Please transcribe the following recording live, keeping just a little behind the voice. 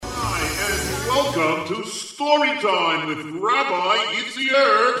Welcome to Storytime with Rabbi Yitzi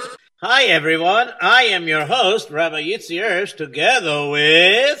Herbst. Hi, everyone. I am your host, Rabbi Yitzi Herbst, together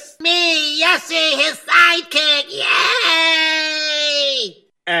with... me, Yossi, his sidekick. Yay!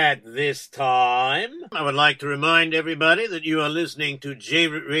 At this time, I would like to remind everybody that you are listening to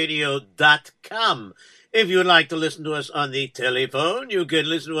jrootradio.com. If you would like to listen to us on the telephone, you can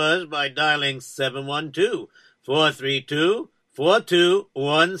listen to us by dialing 712-432-4217.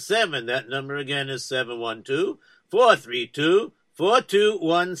 That number again is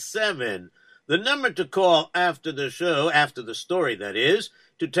 712-432-4217. The number to call after the show, after the story that is,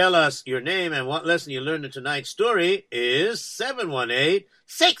 to tell us your name and what lesson you learned in tonight's story is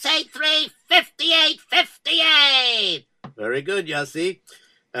 683-5858. Very good, Yossi.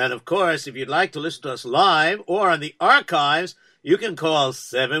 And of course, if you'd like to listen to us live or on the archives, you can call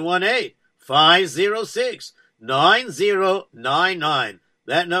 718-506-9099.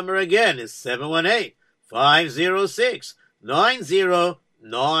 That number again is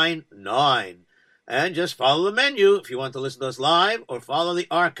 718-506-9099. And just follow the menu if you want to listen to us live or follow the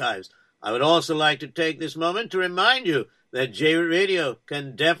archives. I would also like to take this moment to remind you that J-Root Radio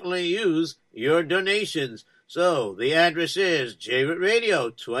can definitely use your donations. So the address is J-Root Radio,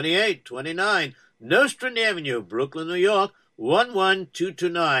 2829 Nostrand Avenue, Brooklyn, New York,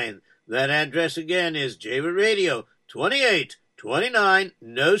 11229. That address again is J-Root Radio, 2829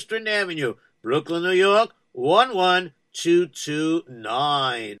 Nostrand Avenue, Brooklyn, New York,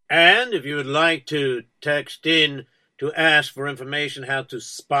 11229. And if you would like to text in to ask for information how to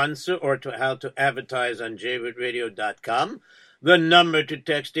sponsor or to how to advertise on jrootradio.com, the number to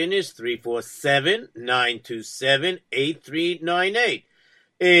text in is 347-927-8398.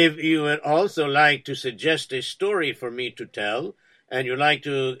 If you would also like to suggest a story for me to tell, and you'd like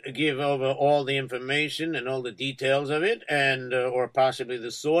to give over all the information and all the details of it, and or possibly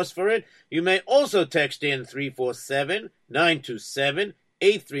the source for it, you may also text in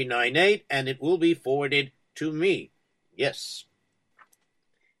 347-927-8398, and it will be forwarded to me. Yes.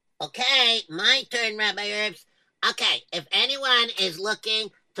 Okay, my turn, Rabbi Herbst. Okay, if anyone is looking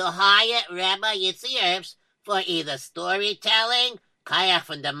to hire Rabbi Yitzi Herbst for either storytelling, Kayach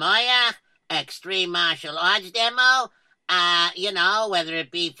von der Moyach, extreme martial arts demo, whether it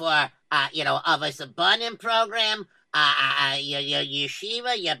be for, Avos Abanim program, your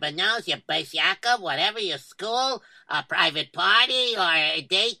yeshiva, your banos, your Beis Yaakov, whatever, your school, a private party, or a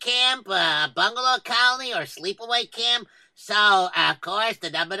day camp, a bungalow colony, or sleepaway camp. So, of course,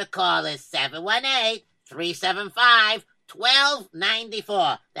 the number to call is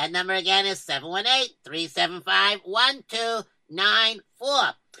 718-375-1294. That number again is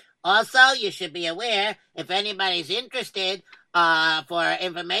 718-375-1294. Also, you should be aware, if anybody's interested for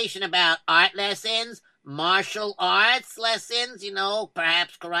information about art lessons, martial arts lessons,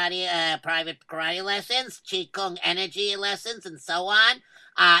 perhaps karate, private karate lessons, Qigong energy lessons, and so on,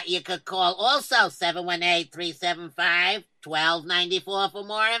 you could call also 718-375-1294 for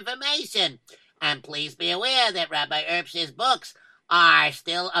more information. And please be aware that Rabbi Herbst's books are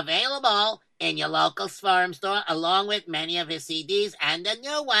still available in your local Sforum store, along with many of his CDs and a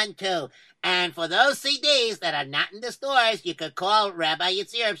new one, too. And for those CDs that are not in the stores, you could call Rabbi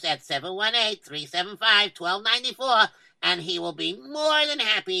Yitzi Herbst at 718-375-1294, and he will be more than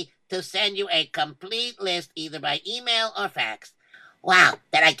happy to send you a complete list either by email or fax. Wow,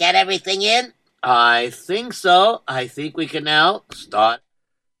 did I get everything in? I think so. I think we can now start.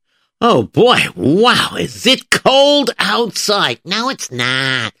 Oh, boy, wow, is it cold outside? No, it's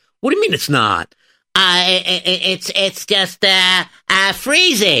not. What do you mean it's not? It's just,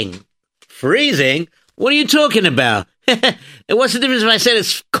 freezing. Freezing? What are you talking about? What's the difference if I said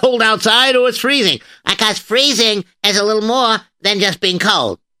it's cold outside or it's freezing? Because freezing is a little more than just being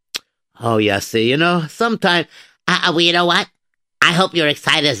cold. Oh, yeah, see, sometimes... you know what? I hope you're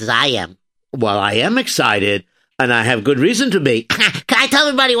excited as I am. Well, I am excited, and I have good reason to be. Can I tell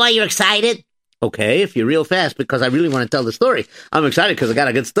everybody why you're excited? Okay, if you're real fast, because I really want to tell the story. I'm excited because I got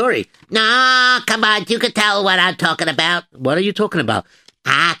a good story. No, come on, you can tell what I'm talking about. What are you talking about?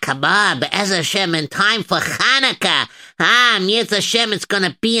 Come on, Be'ez Hashem, in time for Hanukkah. Mirz Hashem, it's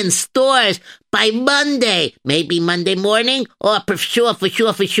gonna be in stores by Monday. Maybe Monday morning, or for sure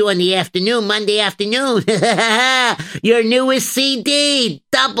in the afternoon, Monday afternoon. Your newest CD,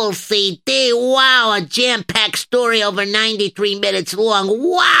 double CD. Wow, a jam-packed story over 93 minutes long.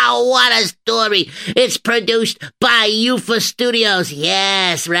 Wow, what a story. It's produced by Yufa Studios.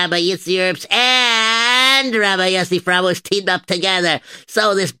 Yes, Rabbi Yitzi Herbst and Rabbi Yossi Frauos teamed up together.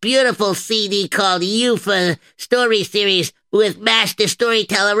 So this beautiful CD called Yufa Story Series with Master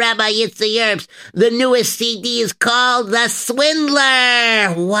Storyteller Rabbi Yitzhak Yerbs. The newest CD is called The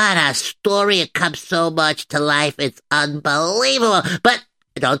Swindler. What a story. It comes so much to life. It's unbelievable. But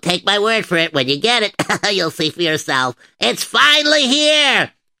don't take my word for it. When you get it, you'll see for yourself. It's finally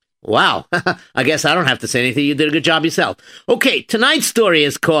here. Wow. I guess I don't have to say anything. You did a good job yourself. Okay, tonight's story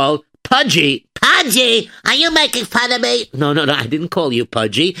is called Pudgy. Pudgy? Are you making fun of me? No, I didn't call you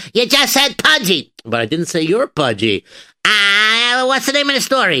Pudgy. You just said Pudgy. But I didn't say you're Pudgy. What's the name of the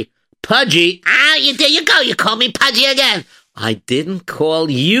story? Pudgy. There you go. You called me Pudgy again. I didn't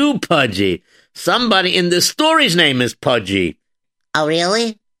call you Pudgy. Somebody in the story's name is Pudgy. Oh,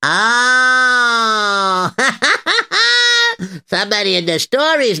 really? Oh. Somebody in the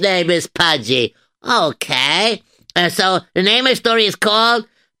story's name is Pudgy. Okay. So the name of the story is called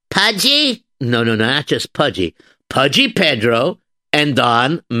Pudgy? No, not just Pudgy. Pudgy Pedro and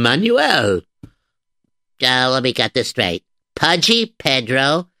Don Manuel. Let me get this straight. Pudgy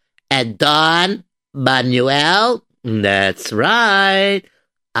Pedro and Don Manuel? That's right.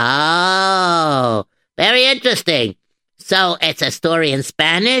 Oh, very interesting. So it's a story in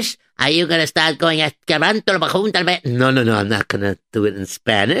Spanish? Are you going to start going at... No, I'm not going to do it in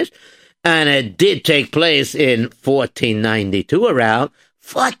Spanish. And it did take place in 1492 around.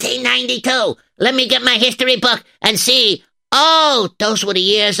 1492. Let me get my history book and see. Oh, those were the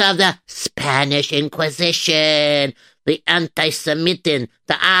years of the Spanish Inquisition, the anti-Semitin,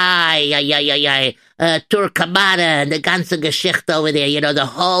 the Turcabada, and the ganze Geschichte over there. You know, the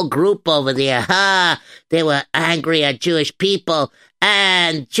whole group over there. They were angry at Jewish people,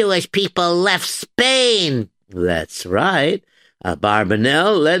 and Jewish people left Spain. That's right.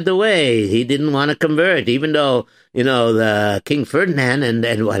 Barbanel led the way. He didn't want to convert, even though, the King Ferdinand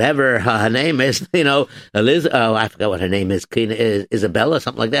and whatever her name is, I forgot what her name is, Queen Isabella,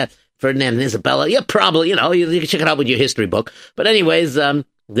 something like that. Ferdinand and Isabella. Yeah, probably, you can check it out with your history book. But anyways,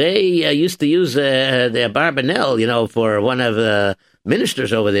 they used to use their Barbanel, for one of the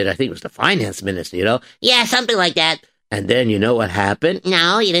ministers over there. I think it was the finance minister, Yeah, something like that. And then you know what happened?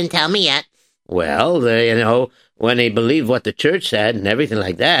 No, you didn't tell me yet. Well, when they believed what the church said and everything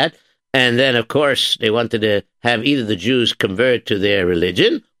like that, and then, of course, they wanted to have either the Jews convert to their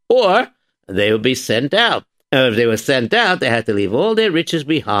religion or they would be sent out. If they were sent out, they had to leave all their riches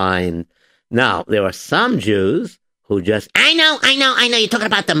behind. Now, there were some Jews who just... I know. You're talking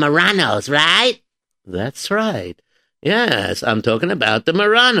about the Marranos, right? That's right. Yes, I'm talking about the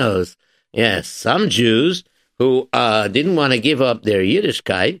Marranos. Yes, some Jews who didn't want to give up their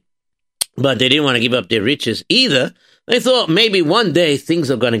Yiddishkeit, but they didn't want to give up their riches either. They thought maybe one day things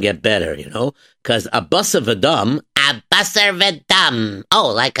are going to get better, because a basar v'dam. A basar v'dam.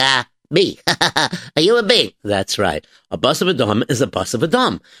 Oh, like a bee. Are you a bee? That's right. A basar v'dam is a basar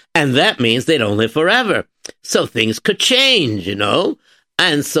v'dam. And that means they don't live forever. So things could change,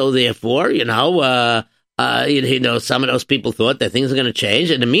 And so therefore, some of those people thought that things are going to change.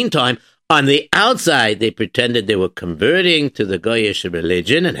 In the meantime, on the outside, they pretended they were converting to the Goyish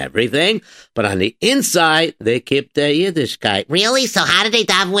religion and everything, but on the inside, they kept their Yiddishkeit. Really? So how did they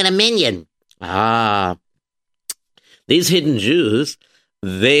daven with a minion? These hidden Jews,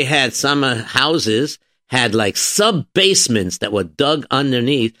 they had some houses, had like sub-basements that were dug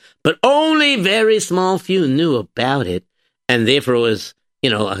underneath, but only very small few knew about it, and therefore it was,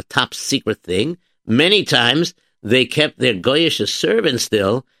 a top secret thing. Many times, they kept their Goyish servants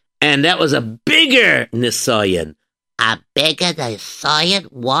still, and that was a bigger Nisayan. A bigger Nisayan?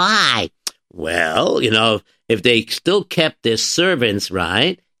 Why? Well, if they still kept their servants,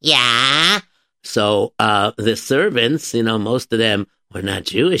 right? Yeah. So the servants, most of them were not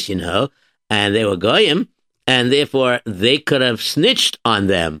Jewish, and they were Goyim, and therefore they could have snitched on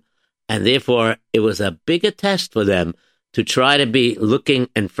them. And therefore it was a bigger test for them to try to be looking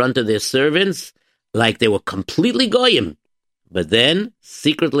in front of their servants like they were completely Goyim. But then,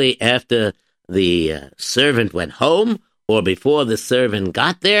 secretly, after the servant went home, or before the servant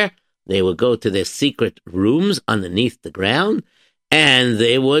got there, they would go to their secret rooms underneath the ground, and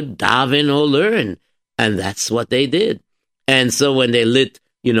they would daven or learn. And that's what they did. And so when they lit,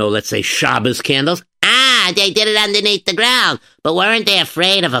 let's say Shabbos candles, they did it underneath the ground. But weren't they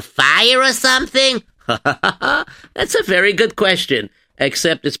afraid of a fire or something? That's a very good question,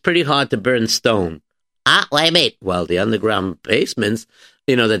 except it's pretty hard to burn stone. What do you mean? Well, the underground basements,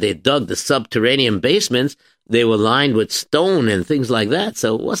 that they dug, the subterranean basements, they were lined with stone and things like that,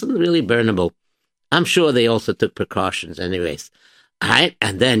 so it wasn't really burnable. I'm sure they also took precautions anyways. All right,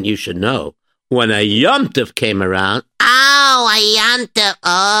 and then you should know, when a Yom Tov came around... Oh, a Yom Tov.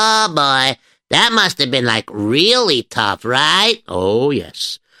 Oh, boy. That must have been, really tough, right? Oh,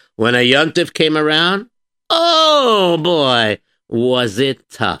 yes. When a Yom Tov came around, Oh, boy, was it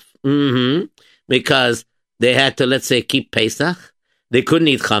tough. Because they had to, let's say, keep Pesach. They couldn't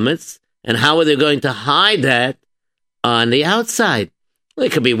eat chametz. And how were they going to hide that on the outside? They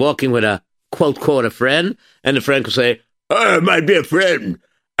could be walking with a, quote, a friend, and the friend could say, "Oh, my dear friend,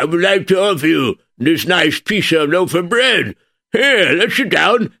 I would like to offer you this nice piece of loaf of bread. Here, let's sit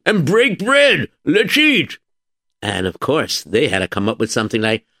down and break bread. Let's eat." And, of course, they had to come up with something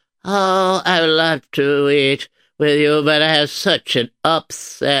like, "Oh, I would love to eat with you, but I have such an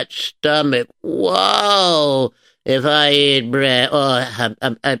upset stomach. Whoa! If I eat bread,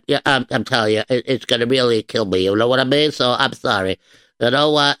 I'm telling you, it's going to really kill me. You know what I mean? So I'm sorry. You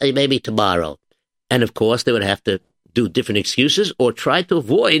know what? Maybe tomorrow." And, of course, they would have to do different excuses or try to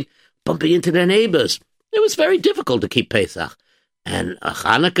avoid bumping into their neighbors. It was very difficult to keep Pesach. And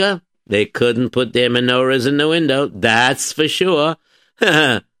Hanukkah, they couldn't put their menorahs in the window. That's for sure.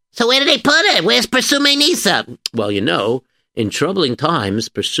 So where did they put it? Where's Persume Nisa? Well, you know, in troubling times,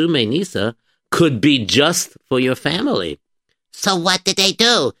 Persume Nisa could be just for your family. So what did they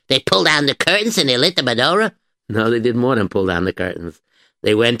do? They pulled down the curtains and they lit the menorah? No, they did more than pull down the curtains.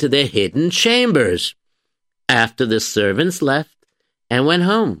 They went to their hidden chambers after the servants left and went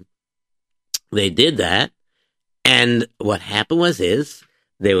home. They did that, and what happened was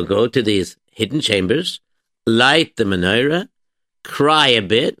they would go to these hidden chambers, light the menorah, cry a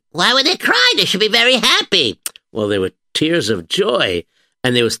bit. Why would they cry? They should be very happy. Well, there were tears of joy,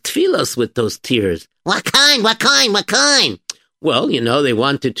 and there was tefillos with those tears. What kind? What kind? What kind? Well, you know, they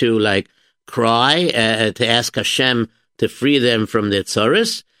wanted to, cry to ask Hashem to free them from their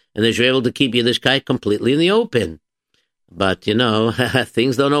tzoros, and they were able to keep Yiddishkeit completely in the open. But, you know,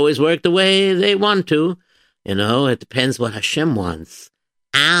 things don't always work the way they want to. You know, it depends what Hashem wants.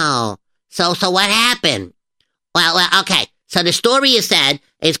 Ow. So what happened? Well, okay. So the story you said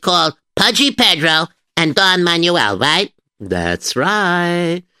is called Pudgy Pedro and Don Manuel, right? That's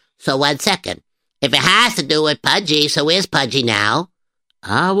right. So 1 second. If it has to do with Pudgy, so where's Pudgy now?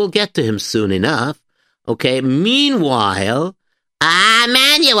 We'll get to him soon enough. Okay, meanwhile...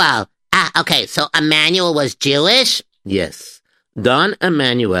 Emmanuel. Okay, so Emmanuel was Jewish? Yes. Don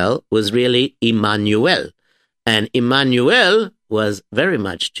Emmanuel was really Emmanuel. And Emmanuel was very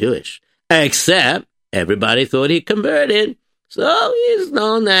much Jewish. Except everybody thought he converted. So he's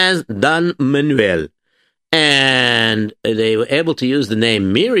known as Don Manuel. And they were able to use the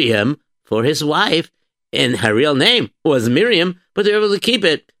name Miriam for his wife. And her real name was Miriam, but they were able to keep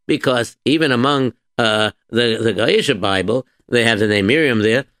it because even among the Goyish Bible, they have the name Miriam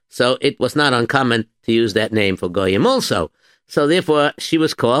there. So it was not uncommon to use that name for Goyim also. So therefore, she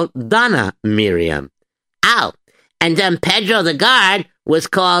was called Donna Miriam. Oh, and then Pedro the guard was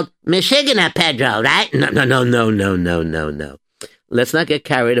called Michigana Pedro, right? No. Let's not get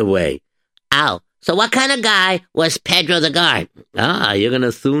carried away. Oh, so what kind of guy was Pedro the guard? You're going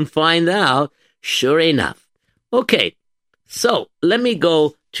to soon find out. Sure enough. Okay, so let me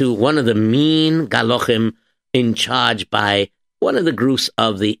go to one of the mean Galochim in charge by one of the groups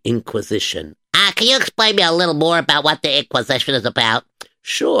of the Inquisition. Can you explain me a little more about what the Inquisition is about?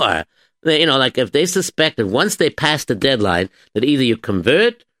 Sure. If they suspected once they passed the deadline that either you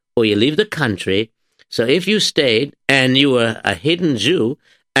convert or you leave the country, so if you stayed and you were a hidden Jew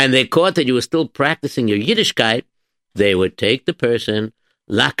and they caught that you were still practicing your Yiddishkeit, they would take the person,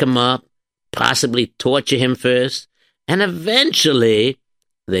 lock him up, possibly torture him first, and eventually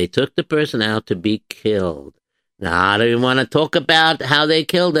they took the person out to be killed. Now, I don't even want to talk about how they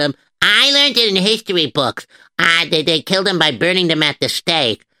killed them. I learned it in history books. They killed them by burning them at the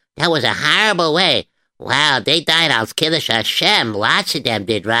stake. That was a horrible way. Wow, they died al Kiddush Hashem. Lots of them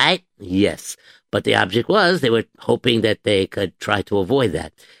did, right? Yes, but the object was they were hoping that they could try to avoid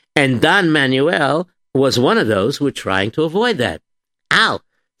that. And Don Manuel was one of those who were trying to avoid that. Oh,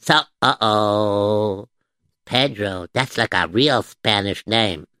 so, Pedro, that's like a real Spanish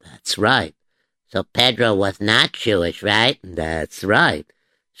name. That's right. So Pedro was not Jewish, right? That's right.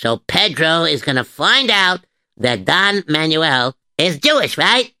 So Pedro is going to find out that Don Manuel is Jewish,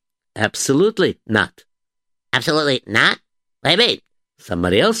 right? Absolutely not. Absolutely not? What do you mean?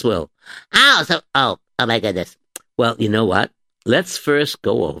 Somebody else will. Oh my goodness. Well, you know what? Let's first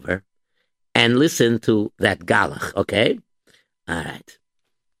go over and listen to that Galach, okay? All right.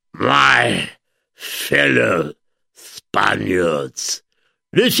 My fellow Spaniards,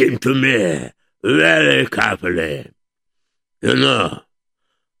 listen to me very carefully. You know,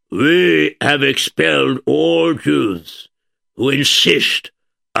 we have expelled all Jews who insist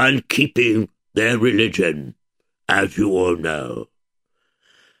on keeping their religion, as you all know.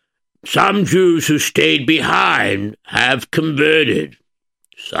 Some Jews who stayed behind have converted.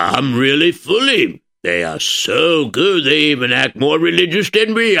 Some really fully They are so good they even act more religious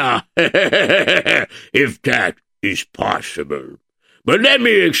than we are, if that is possible. But let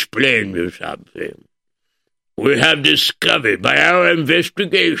me explain you something. We have discovered by our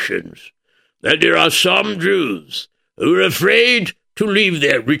investigations that there are some Jews who are afraid to leave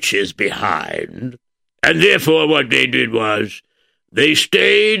their riches behind, and therefore what they did was they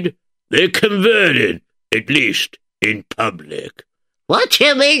converted, at least in public. What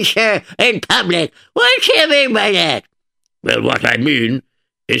you mean, sir, in public? What you mean by that? Well, what I mean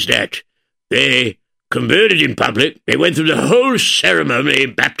is that they converted in public. They went through the whole ceremony,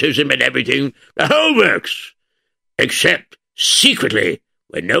 baptism and everything, the whole works, except secretly,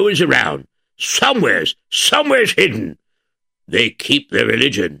 when no one's around, somewhere's hidden. They keep their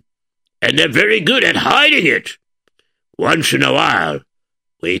religion, and they're very good at hiding it. Once in a while,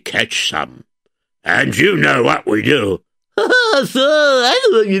 we catch some, and you know what we do. Oh, so I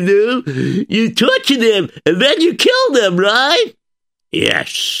know what you do. You torture them, and then you kill them, right?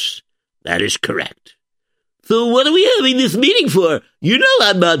 Yes, that is correct. So what are we having this meeting for? You know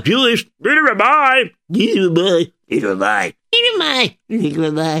I'm not Jewish. Neither am I. Neither am I. Neither am I. Neither am I. Neither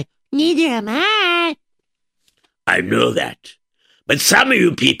am I. Neither am I. I know that. But some of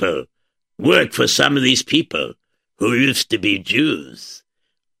you people work for some of these people who used to be Jews.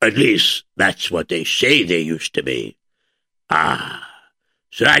 At least, that's what they say they used to be.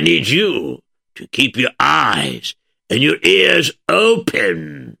 So I need you to keep your eyes and your ears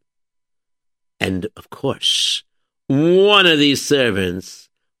open. And, of course, one of these servants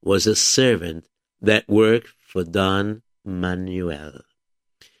was a servant that worked for Don Manuel.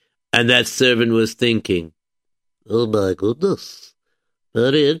 And that servant was thinking, oh, my goodness,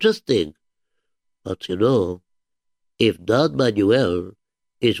 very interesting. But, if Don Manuel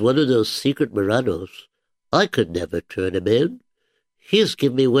is one of those secret Moranos, I could never turn him in. He's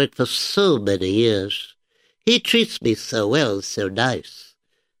given me work for so many years. He treats me so well, so nice.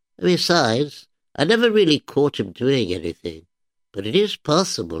 Besides, I never really caught him doing anything, but it is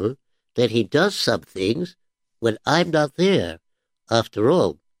possible that he does some things when I'm not there. After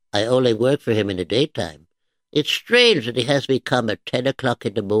all, I only work for him in the daytime. It's strange that he has me come at 10 o'clock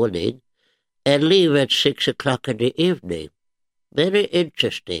in the morning and leave at 6 o'clock in the evening. Very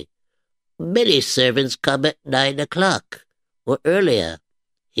interesting. Many servants come at 9 o'clock, or earlier.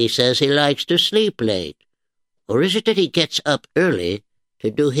 He says he likes to sleep late. Or is it that he gets up early to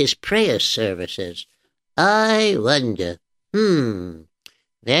do his prayer services? I wonder. Very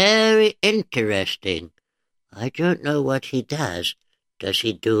interesting. I don't know what he does. Does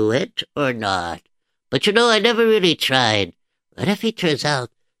he do it or not? But I never really tried. What if he turns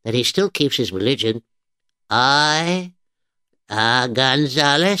out that he still keeps his religion?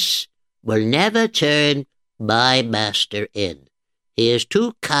 Gonzales will never turn my master in. He is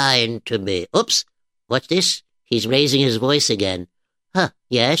too kind to me. Oops, what's this? He's raising his voice again.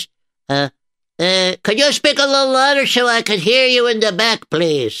 Yes? Could you speak a little louder so I could hear you in the back,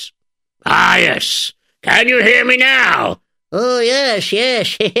 please? Yes. Can you hear me now? Oh, yes.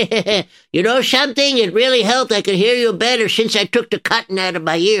 You know something? It really helped. I could hear you better since I took the cotton out of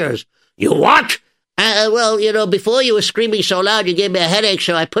my ears. You what? Well, before you were screaming so loud, you gave me a headache,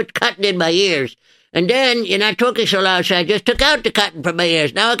 so I put cotton in my ears. And then you're not talking so loud, so I just took out the cotton from my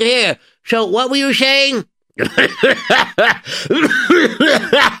ears. Now I can hear. So what were you saying?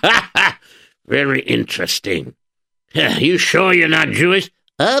 Very interesting. You sure you're not Jewish?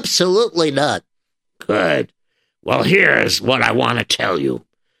 Absolutely not. Good. Well, here's what I want to tell you.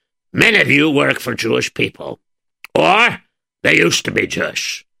 Many of you work for Jewish people. Or they used to be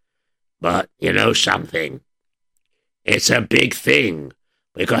Jewish. But you know something? It's a big thing.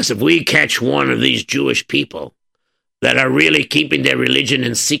 Because if we catch one of these Jewish people that are really keeping their religion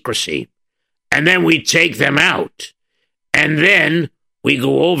in secrecy, and then we take them out, and then we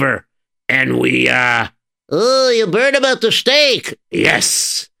go over and we, Oh, you burn them at the stake.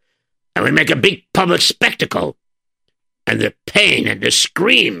 Yes. And we make a big public spectacle. And the pain and the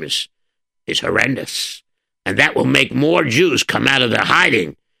screams is horrendous. And that will make more Jews come out of their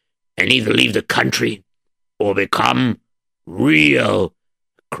hiding and either leave the country or become real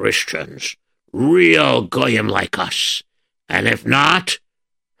Christians, real goyim like us. And if not,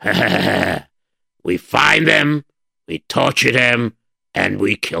 we find them, we torture them, and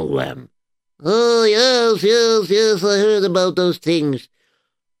we kill them. Oh, yes, I heard about those things.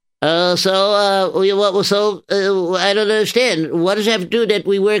 I don't understand. What does it have to do that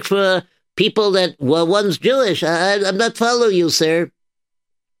we work for people that were once Jewish? I'm not following you, sir.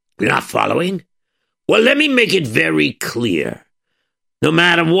 You're not following? Well, let me make it very clear. No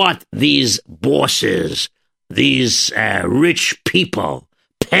matter what these bosses, these rich people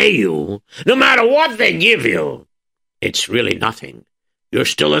pay you, no matter what they give you, it's really nothing. You're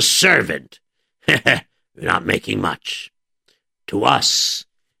still a servant. You're not making much. To us,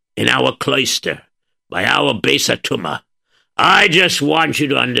 in our cloister, by our Beis HaTumah, I just want you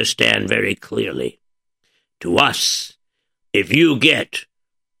to understand very clearly. To us, if you get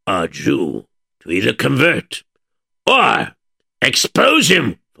a Jew to either convert or expose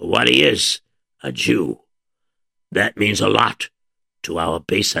him for what he is, a Jew, that means a lot to our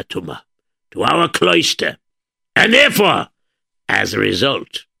Beis HaTumah, to our cloister. And therefore, as a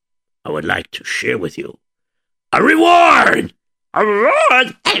result, I would like to share with you a reward. A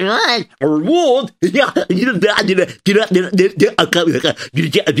reward? Everyone. A reward? Did I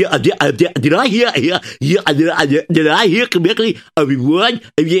hear correctly? A reward?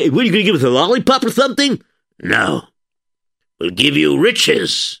 What, are you going to give us a lollipop or something? No. We'll give you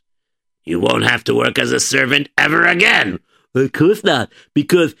riches. You won't have to work as a servant ever again. Of course not,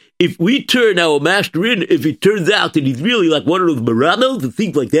 because if we turn our master in, if it turns out that he's really like one of those Maranos and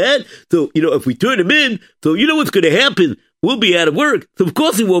things like that, so, if we turn him in, so you know what's going to happen? We'll be out of work, so of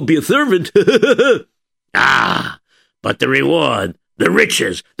course he won't be a servant. But the reward, the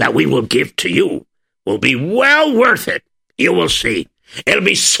riches that we will give to you will be well worth it. You will see. It'll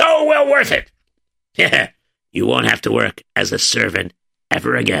be so well worth it. You won't have to work as a servant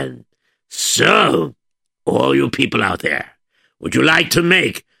ever again. So, all you people out there, would you like to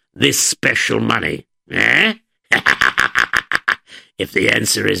make this special money? Eh? If the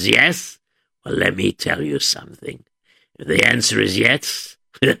answer is yes, well, let me tell you something. If the answer is yes,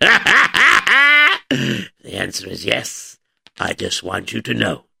 the answer is yes, I just want you to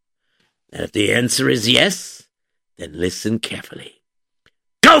know that if the answer is yes, then listen carefully.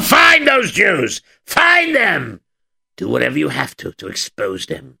 Go find those Jews! Find them! Do whatever you have to expose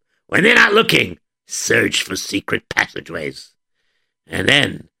them. When they're not looking, search for secret passageways. And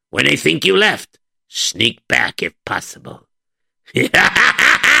then, when they think you left, sneak back if possible.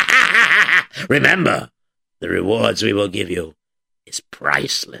 Remember, the rewards we will give you is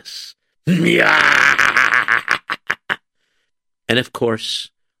priceless. And of course,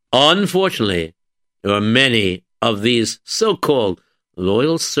 unfortunately, there are many of these so-called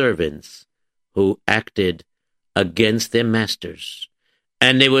loyal servants who acted against their masters.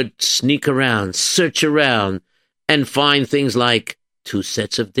 And they would sneak around, search around, and find things like 2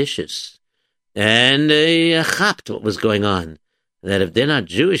 sets of dishes. And they chapped what was going on. That if they're not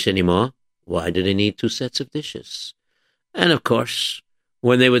Jewish anymore, why do they need 2 sets of dishes? And of course,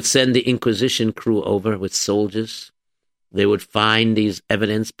 when they would send the Inquisition crew over with soldiers, they would find these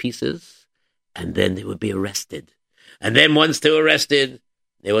evidence pieces, and then they would be arrested. And then once they were arrested,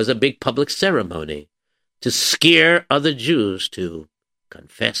 there was a big public ceremony to scare other Jews to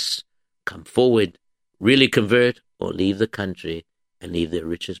confess, come forward, really convert, or leave the country and leave their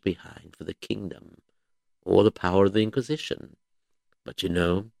riches behind for the kingdom or the power of the Inquisition. But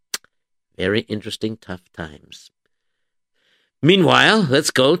very interesting, tough times. Meanwhile,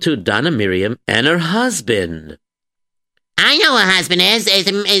 let's go to Donna Miriam and her husband. I know her husband is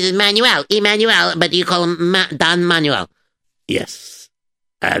Emmanuel, but you call him Don Manuel. Yes,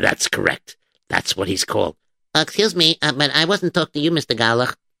 that's correct. That's what he's called. Excuse me, but I wasn't talking to you, Mr.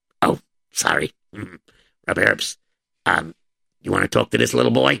 Galach. Oh, sorry. Rabbi Herbst, you want to talk to this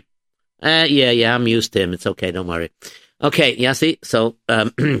little boy? Yeah, I'm used to him. It's okay, don't worry. Okay, yeah, see, so,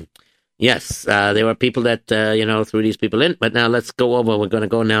 yes, there were people that, threw these people in, but now let's go over. We're going to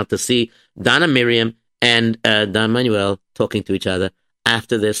go now to see Donna Miriam and Don Manuel talking to each other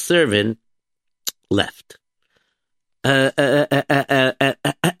after their servant left.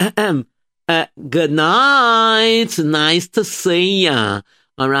 Good night. Nice to see ya.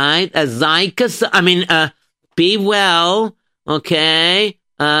 All right. Be well. Okay.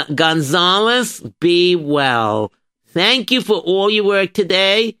 Gonzalez, be well. Thank you for all your work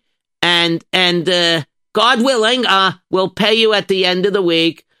today. And God willing, we'll pay you at the end of the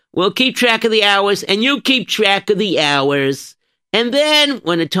week. We'll keep track of the hours, and you keep track of the hours. And then,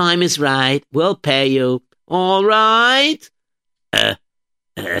 when the time is right, we'll pay you. All right? That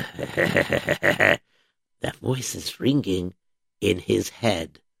voice is ringing in his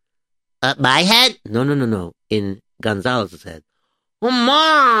head. My head? No. In Gonzalez's head. Come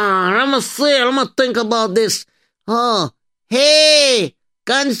on, I'm gonna think about this. Oh, hey,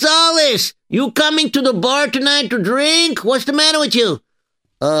 Gonzalez, you coming to the bar tonight to drink? What's the matter with you?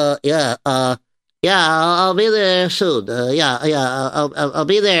 Yeah, I'll be there soon. I'll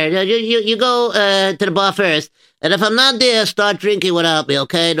be there. You go to the bar first, and if I'm not there, start drinking without me,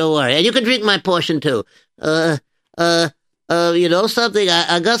 okay? Don't worry. And you can drink my portion too. You know something?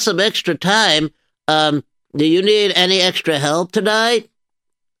 I got some extra time. Do you need any extra help tonight?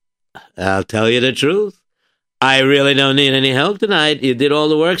 I'll tell you the truth. I really don't need any help tonight. You did all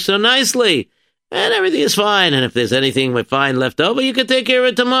the work so nicely. And everything is fine. And if there's anything fine left over, you can take care of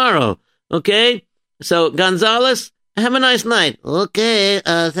it tomorrow. Okay? So, Gonzalez, have a nice night. Okay,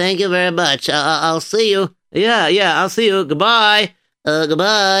 thank you very much. I'll see you. Yeah, I'll see you. Goodbye.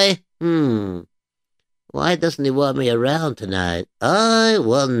 Goodbye. Why doesn't he want me around tonight? I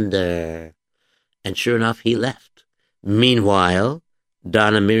wonder. And sure enough, he left. Meanwhile,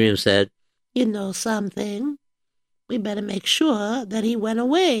 Donna Miriam said, You know something? We better make sure that he went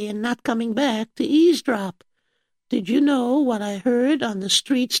away and not coming back to eavesdrop. Did you know what I heard on the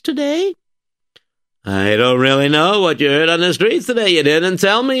streets today? I don't really know what you heard on the streets today. You didn't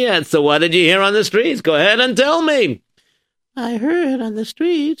tell me yet. So what did you hear on the streets? Go ahead and tell me. I heard on the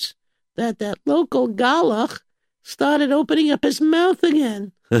streets that local Galach started opening up his mouth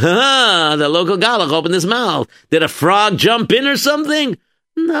again. The local Galach opened his mouth. Did a frog jump in or something?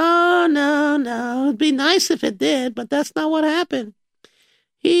 No. It'd be nice if it did, but that's not what happened.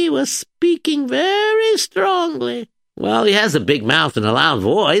 He was speaking very strongly. Well, he has a big mouth and a loud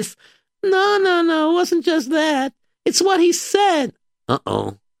voice. No. It wasn't just that. It's what he said.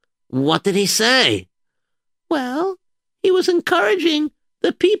 Uh-oh. What did he say? Well, he was encouraging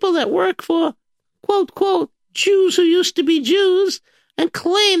the people that work for, quote, Jews who used to be Jews and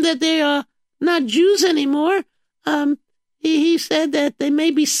claim that they are not Jews anymore. He said that they may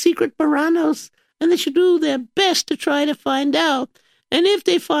be secret Marranos, and they should do their best to try to find out. And if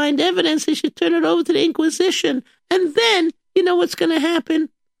they find evidence, they should turn it over to the Inquisition. And then, you know what's going to happen?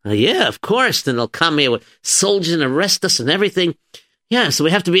 Yeah, of course. Then they'll come here with soldiers and arrest us and everything. Yeah, so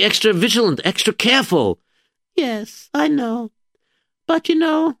we have to be extra vigilant, extra careful. Yes, I know. But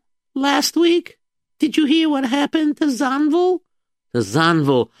last week, did you hear what happened to Zanvil? To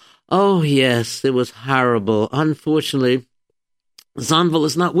Zanvil. Oh, yes, it was horrible. Unfortunately, Zanvil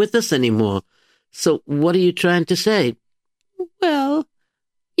is not with us anymore. So what are you trying to say? Well,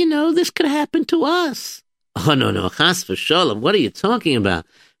 this could happen to us. Oh, no, chas v'sholom. What are you talking about?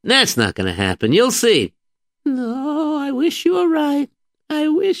 That's not going to happen. You'll see. No, I wish you were right.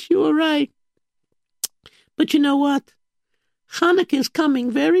 But you know what? Hanukkah is coming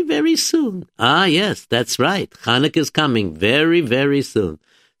very, very soon. Ah, yes, that's right. Hanukkah is coming very, very soon.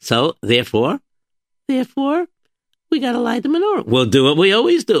 So, therefore, we got to light the menorah. We'll do what we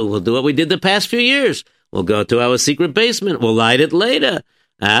always do. We'll do what we did the past few years. We'll go to our secret basement. We'll light it later.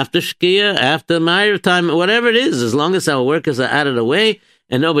 After Shkia, after Ma'ariv time, whatever it is, as long as our workers are out of the way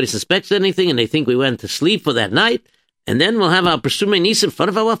and nobody suspects anything and they think we went to sleep for that night, and then we'll have our Pesumei Nis in front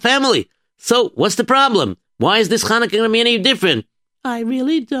of our family. So, what's the problem? Why is this Hanukkah going to be any different? I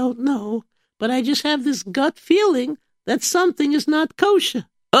really don't know, but I just have this gut feeling that something is not kosher.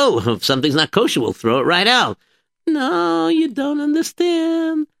 Oh, if something's not kosher, we'll throw it right out. No, you don't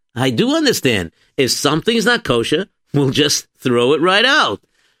understand. I do understand. If something's not kosher, we'll just throw it right out.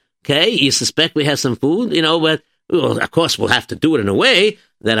 Okay, you suspect we have some food, but of course we'll have to do it in a way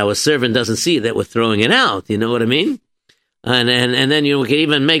that our servant doesn't see that we're throwing it out. You know what I mean? And then we can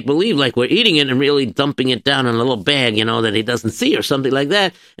even make believe like we're eating it and really dumping it down in a little bag, that he doesn't see or something like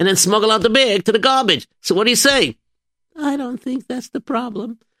that, and then smuggle out the bag to the garbage. So what do you say? I don't think that's the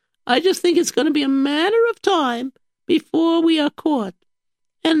problem. I just think it's going to be a matter of time before we are caught.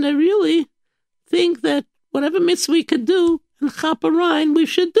 And I really think that whatever mitzvah we could do in Chaparine, we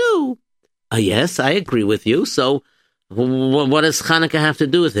should do. Yes, I agree with you. So what does Hanukkah have to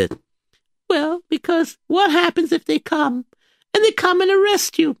do with it? Well, because what happens if they come? And they come and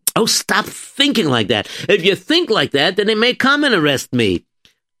arrest you. Oh, stop thinking like that. If you think like that, then they may come and arrest me.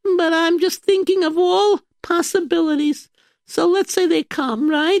 But I'm just thinking of all possibilities. So let's say they come,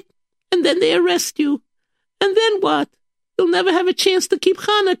 right? And then they arrest you. And then what? You'll never have a chance to keep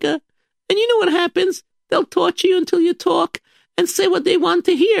Hanukkah. And you know what happens? They'll torture you until you talk and say what they want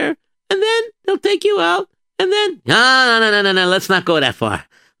to hear. And then they'll take you out. And then... No. Let's not go that far.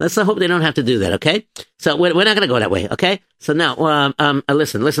 Let's hope they don't have to do that, okay? So we're not going to go that way, okay? So now,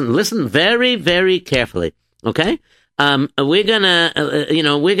 listen very, very carefully, okay? We're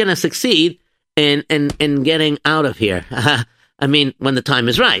gonna succeed in getting out of here. I mean, when the time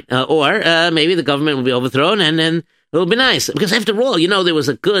is right, or maybe the government will be overthrown, and then it'll be nice. Because after all, there was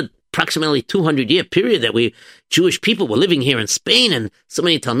a good approximately 200-year period that Jewish people were living here in Spain, and so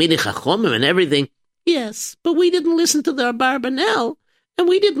many Talmidei Chachomim and everything. Yes, but we didn't listen to the Abarbanel. And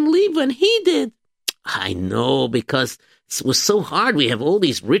we didn't leave when he did. I know, because it was so hard. We have all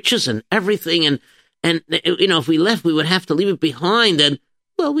these riches and everything. And if we left, we would have to leave it behind. And,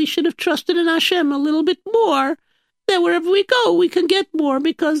 well, we should have trusted in Hashem a little bit more. That wherever we go, we can get more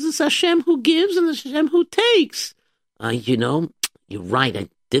because it's Hashem who gives and it's Hashem who takes. You're right.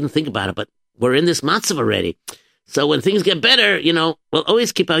 didn't think about it, but we're in this matzav already. So when things get better, we'll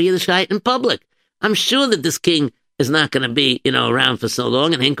always keep our Yiddishkeit in public. I'm sure that this king is not going to be, around for so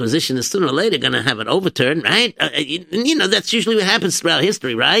long, and the Inquisition is sooner or later going to have it overturned, right? That's usually what happens throughout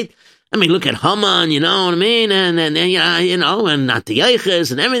history, right? I mean, look at Haman, you know what I mean? And and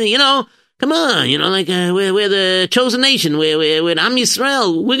Antiochus and everything, Come on, we're the chosen nation. We're Am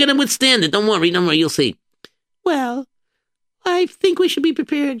Yisrael. We're going to withstand it. Don't worry, you'll see. Well, I think we should be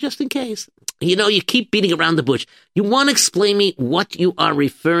prepared just in case. You keep beating around the bush. You want to explain me what you are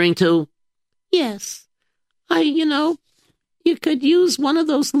referring to? Yes. You could use one of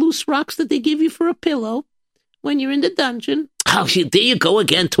those loose rocks that they give you for a pillow when you're in the dungeon. Oh, there you go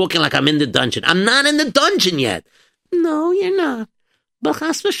again, talking like I'm in the dungeon. I'm not in the dungeon yet. No, you're not. But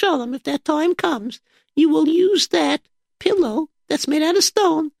chas v'sholom, if that time comes, you will use that pillow that's made out of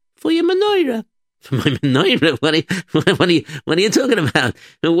stone for your menorah. For my menorah? What are you talking about?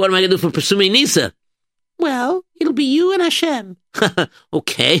 What am I going to do for Pesumei Nisa? Well, it'll be you and Hashem.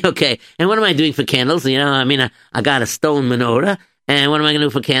 Okay. And what am I doing for candles? I got a stone menorah. And what am I going to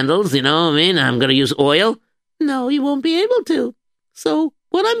do for candles? I'm going to use oil. No, you won't be able to. So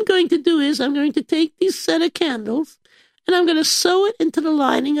what I'm going to do is I'm going to take these set of candles and I'm going to sew it into the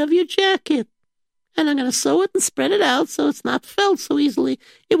lining of your jacket. And I'm going to sew it and spread it out so it's not felt so easily.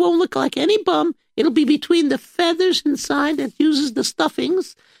 It won't look like any bum. It'll be between the feathers inside that uses the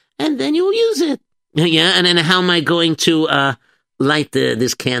stuffings, and then you'll use it. Yeah, and then how am I going to light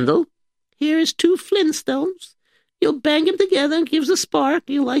this candle? Here is 2 flintstones. You'll bang them together and it gives a spark.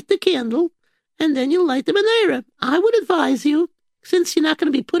 You light the candle, and then you'll light the menorah. I would advise you, since you're not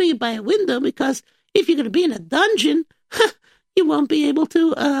going to be putting it by a window, because if you're going to be in a dungeon, you won't be able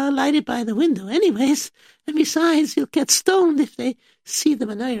to light it by the window anyways. And besides, you'll get stoned if they see the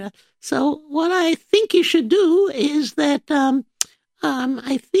menorah. So what I think you should do is that,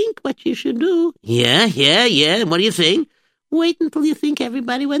 I think what you should do... Yeah. What do you think? Wait until you think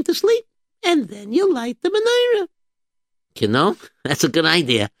everybody went to sleep, and then you light the menorah. That's a good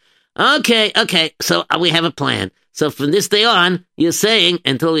idea. Okay, so we have a plan. So from this day on, you're saying,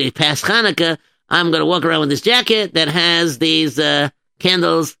 until we pass Hanukkah, I'm going to walk around with this jacket that has these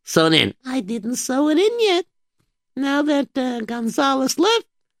candles sewn in. I didn't sew it in yet. Now that Gonzalez left,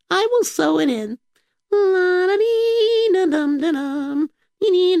 I will sew it in.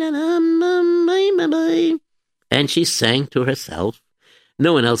 And she sang to herself.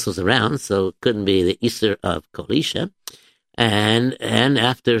 No one else was around, so it couldn't be the Easter of Kolisha. And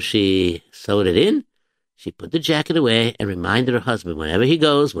after she sewed it in, she put the jacket away and reminded her husband wherever he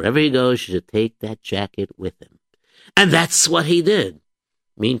goes, she should take that jacket with him. And that's what he did.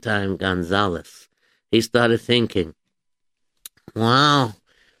 Meantime, Gonzalez, he started thinking, wow,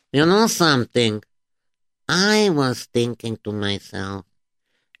 you know something? I was thinking to myself,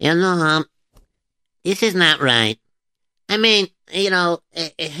 this is not right. I mean,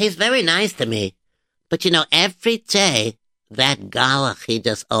 he's very nice to me. But, every day, that Galach, he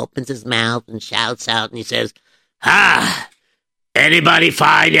just opens his mouth and shouts out and he says, Anybody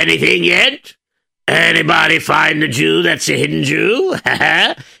find anything yet? Anybody find the Jew that's a hidden Jew?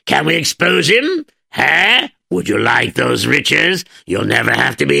 Can we expose him? Would you like those riches? You'll never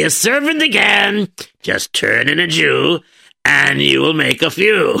have to be a servant again. Just turn in a Jew, and you will make a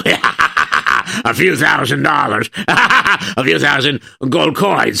few. A few $1,000. A few thousand gold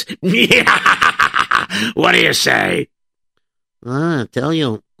coins. What do you say? I tell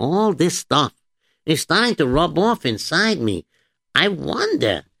you, all this stuff is starting to rub off inside me. I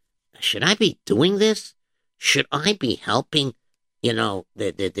wonder, should I be doing this? Should I be helping,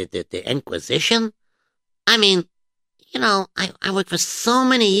 the Inquisition? I mean, I worked for so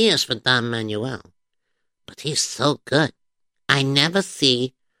many years for Don Manuel, but he's so good. I never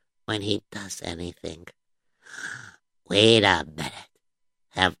see when he does anything. Wait a minute.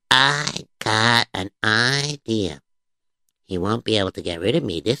 Have I got an idea? He won't be able to get rid of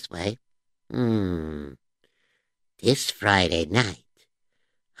me this way. This Friday night.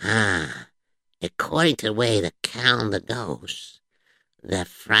 According to the way the calendar goes, the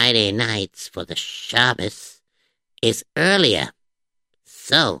Friday nights for the Shabbos is earlier.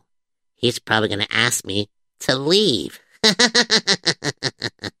 So, he's probably going to ask me to leave.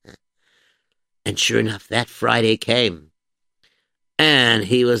 And sure enough, that Friday came. And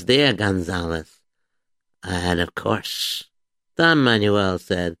he was there, Gonzalez. And of course, Don Manuel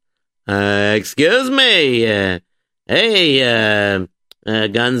said, excuse me, hey,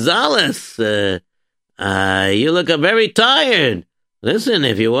 Gonzalez, you look very tired. Listen,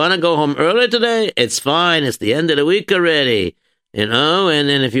 if you want to go home early today, it's fine. It's the end of the week already, and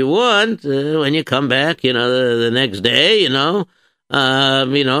then if you want, when you come back, the next day,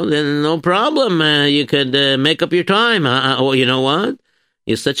 then no problem. You could make up your time. Oh, you know what?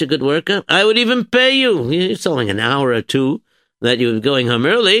 You're such a good worker. I would even pay you. It's only an hour or two that you're going home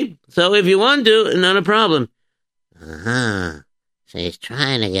early. So if you want to, not a problem. Uh-huh. So he's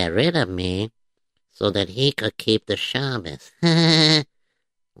trying to get rid of me so that he could keep the Shabbos.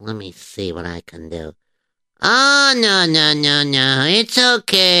 Let me see what I can do. Oh, no. It's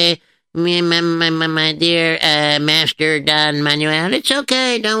okay. My dear Master Don Manuel, it's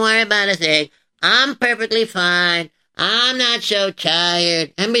okay. Don't worry about a thing. I'm perfectly fine. I'm not so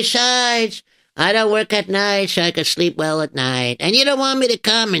tired. And besides, I don't work at night, so I could sleep well at night. And you don't want me to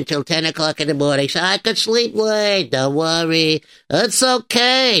come until 10 o'clock in the morning, so I could sleep late. Don't worry. It's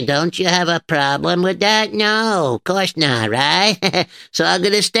okay. Don't you have a problem with that? No, of course not, right? So I'm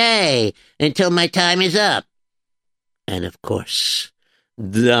going to stay until my time is up. And of course,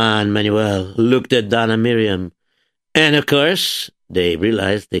 Don Manuel looked at Donna Miriam. And of course, they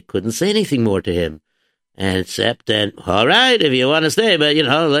realized they couldn't say anything more to him. Except that, all right, if you want to stay, but,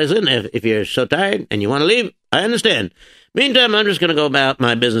 listen, if you're so tired and you want to leave, I understand. Meantime, I'm just going to go about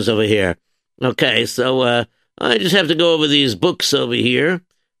my business over here. Okay, so I just have to go over these books over here.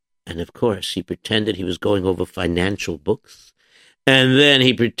 And, of course, he pretended he was going over financial books. And then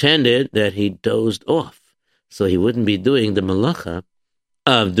he pretended that he dozed off so he wouldn't be doing the malacha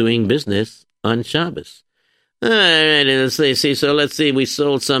of doing business on Shabbos. All right, let's see. So let's see. We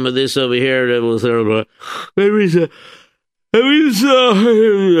sold some of this over here. It was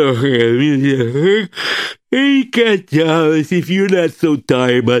Hey, cat, if you're not so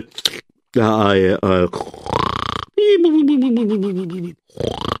tired, but Boss.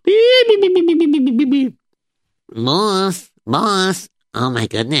 Oh, my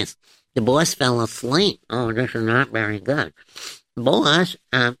goodness. The boss fell asleep. Oh, this is not very good. Boss,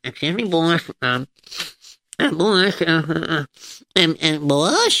 excuse me, boss,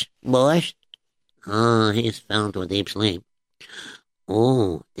 Boss? Oh, he's fell into a deep sleep.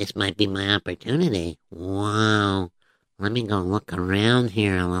 Oh, this might be my opportunity. Wow. Let me go look around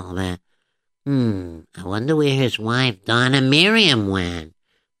here a little bit. I wonder where his wife, Donna Miriam, went.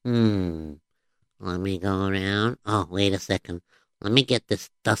 Let me go around. Oh, wait a second. Let me get this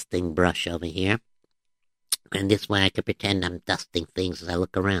dusting brush over here. And this way I can pretend I'm dusting things as I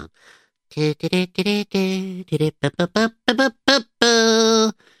look around. What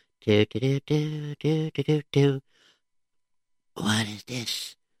is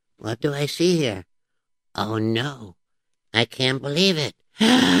this? What do I see here? Oh, no. I can't believe it.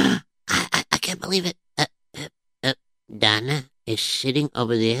 I can't believe it. Donna is sitting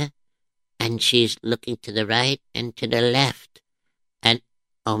over there, and she's looking to the right and to the left. And,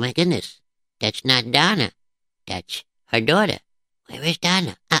 oh my goodness, that's not Donna. That's her daughter. Where is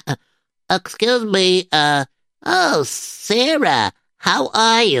Donna? Excuse me, oh, Sarah, how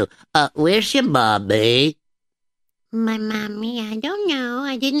are you? Where's your mommy? My mommy, I don't know.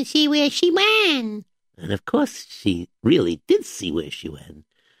 I didn't see where she went. And of course, she really did see where she went.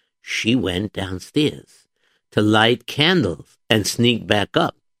 She went downstairs to light candles and sneak back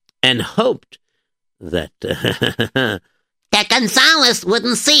up and hoped that... that Gonzalez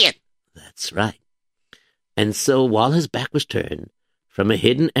wouldn't see it. That's right. And so while his back was turned, from a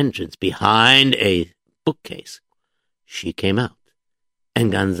hidden entrance behind a bookcase, she came out,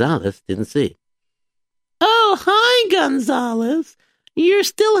 and Gonzalez didn't see. Oh, hi, Gonzalez. You're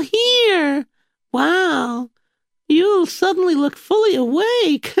still here. Wow. You suddenly look fully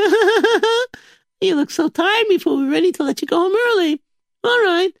awake. You look so tired before we're ready to let you go home early. All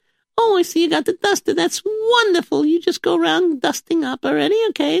right. Oh, I see you got the duster. That's wonderful. You just go around dusting up already.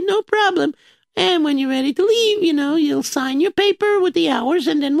 Okay, no problem. And when you're ready to leave, you'll sign your paper with the hours,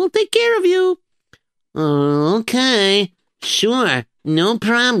 and then we'll take care of you. Okay, sure, no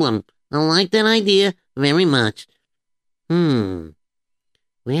problem. I like that idea very much. Where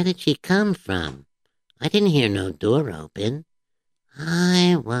did she come from? I didn't hear no door open.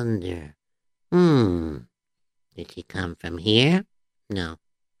 I wonder. Did she come from here? No.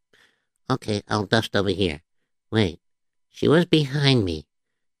 Okay, I'll dust over here. Wait, she was behind me.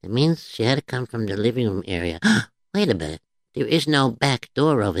 It means she had to come from the living room area. Wait a minute. There is no back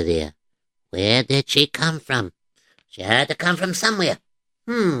door over there. Where did she come from? She had to come from somewhere.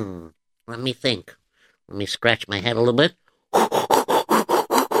 Let me think. Let me scratch my head a little bit.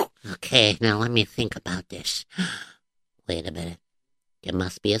 Okay, now let me think about this. Wait a minute. There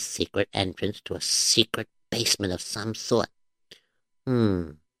must be a secret entrance to a secret basement of some sort.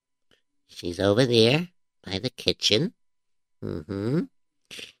 She's over there by the kitchen.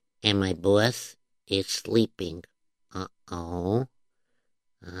 And my boss is sleeping. What am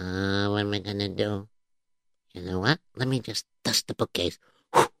I gonna do? You know what? Let me just dust the bookcase.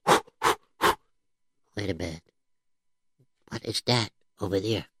 Wait a minute. What is that over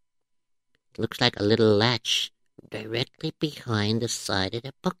there? It looks like a little latch directly behind the side of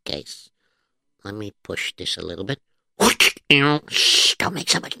the bookcase. Let me push this a little bit. Shh, don't make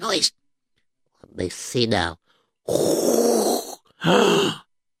so much noise. Let me see now.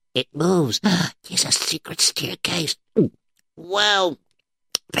 It moves. There's a secret staircase. Well,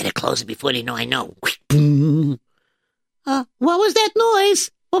 better close it before they know I know. What was that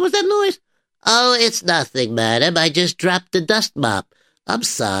noise? What was that noise? Oh, it's nothing, madam. I just dropped the dust mop. I'm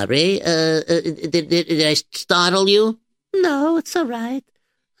sorry. Did I startle you? No, it's all right.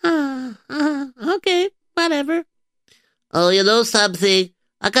 Okay, whatever. Oh, you know something?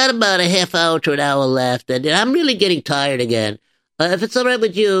 I got about a half hour to an hour left, and I'm really getting tired again. If it's all right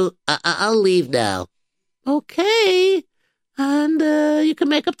with you, I'll leave now. Okay. And you can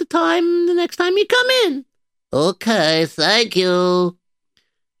make up the time the next time you come in. Okay, thank you.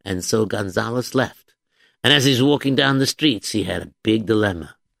 And so Gonzales left. And as he's walking down the streets, he had a big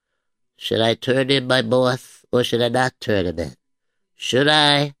dilemma. Should I turn in my boss, or should I not turn him in? Should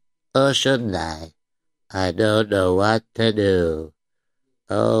I, or shouldn't I? I don't know what to do.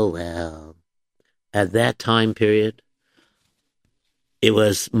 Oh, well. At that time period, it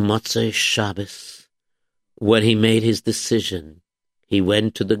was Motzei Shabbos. When he made his decision, he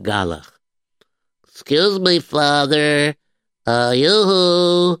went to the Galach. Excuse me, Father.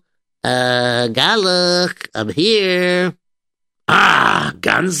 Yoo-hoo. Galach, I'm here. Ah,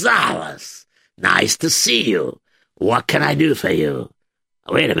 Gonzales. Nice to see you. What can I do for you?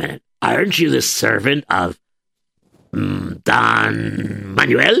 Wait a minute. Aren't you the servant of Don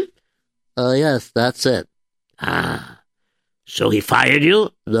Manuel? Oh, yes, that's it. Ah, so he fired you?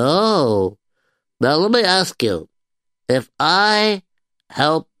 No. Now, let me ask you. If I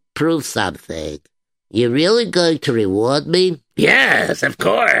help prove something, you really going to reward me? Yes, of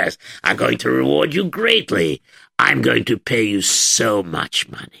course. I'm going to reward you greatly. I'm going to pay you so much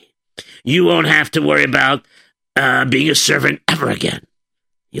money. You won't have to worry about being a servant ever again.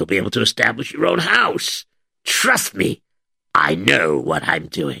 You'll be able to establish your own house. Trust me, I know what I'm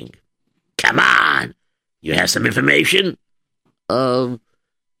doing. Come on. You have some information?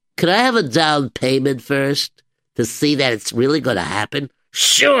 Could I have a down payment first to see that it's really going to happen?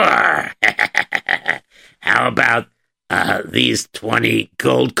 Sure. How about these 20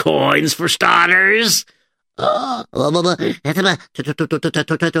 gold coins for starters? 20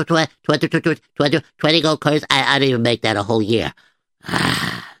 gold coins? I don't even make that a whole year.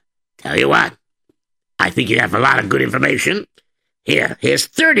 Tell you what, I think you have a lot of good information. Here's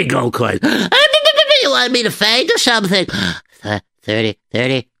 30 gold coins. You want me to faint or something? 30,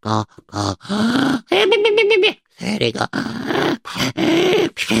 go. 30, go. I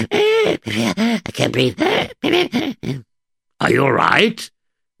can't breathe. Are you all right?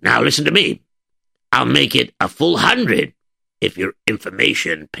 Now listen to me. I'll make it a full 100 if your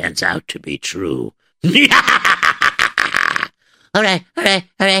information pans out to be true. All right. Okay,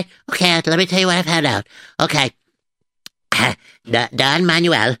 let me tell you what I found out. Okay. Don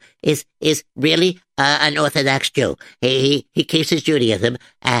Manuel is really an Orthodox Jew. He keeps his Judaism,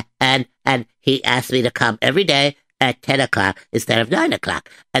 and he asks me to come every day at 10 o'clock instead of 9 o'clock.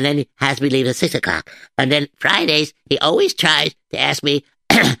 And then he has me leave at 6 o'clock. And then Fridays, he always tries to ask me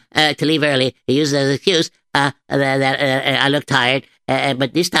to leave early. He uses as an excuse that I look tired.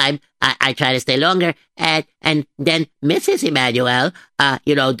 But this time, I try to stay longer. And then Mrs. Emmanuel,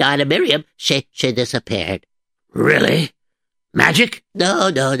 Donna Miriam, she disappeared. Really? Magic?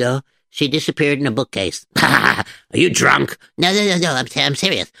 No. She disappeared in a bookcase. Are you drunk? No. I'm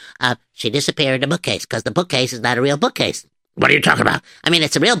serious. She disappeared in a bookcase because the bookcase is not a real bookcase. What are you talking about? I mean,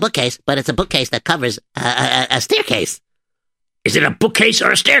 it's a real bookcase, but it's a bookcase that covers a staircase. Is it a bookcase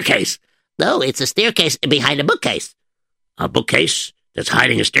or a staircase? No, it's a staircase behind a bookcase. A bookcase that's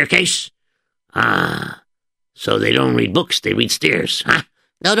hiding a staircase? So they don't read books, they read stairs, huh?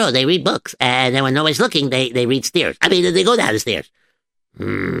 No, they read books, and then when nobody's looking, they read stairs. I mean, they go down the stairs.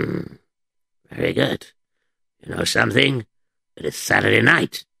 Very good. You know something? It is Saturday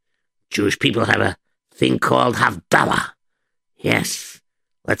night. Jewish people have a thing called Havdalah. Yes.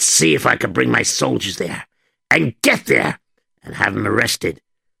 Let's see if I can bring my soldiers there and get there and have them arrested,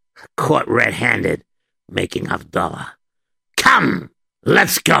 caught red-handed, making Havdalah. Come,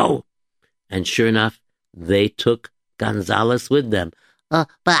 let's go. And sure enough, they took Gonzales with them. But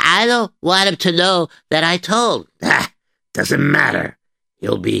I don't want him to know that I told. Doesn't matter.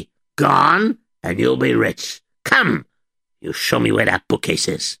 He'll be gone, and you'll be rich. Come, you show me where that bookcase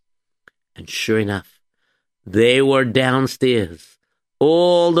is. And sure enough, they were downstairs.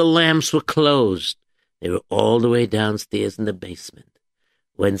 All the lamps were closed. They were all the way downstairs in the basement,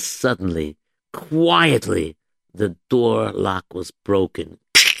 when suddenly, quietly, the door lock was broken.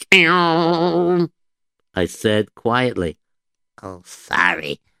 I said quietly, Oh,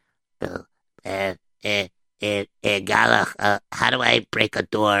 sorry. Galach, how do I break a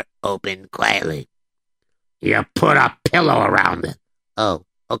door open quietly? You put a pillow around it. Oh,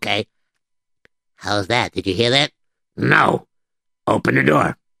 okay. How's that? Did you hear that? No. Open the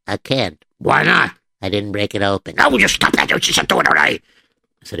door. I can't. Why not? I didn't break it open. No, you stop that. You should do it already.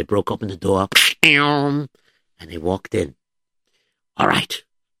 So they broke open the door, and they walked in. All right.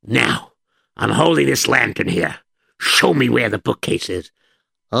 Now, I'm holding this lantern here. Show me where the bookcase is.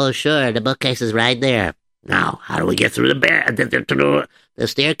 Oh, sure. The bookcase is right there. Now, how do we get through The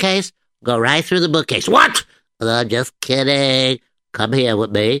staircase? Go right through the bookcase. What? Oh, just kidding. Come here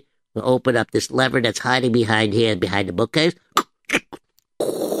with me. We'll open up this lever that's hiding behind here, behind the bookcase.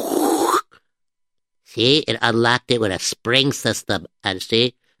 See, it unlocked it with a spring system. And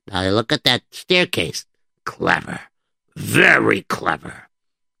see, now look at that staircase. Clever. Very clever.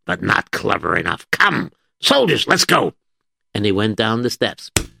 But not clever enough. Come, soldiers, let's go. And they went down the steps.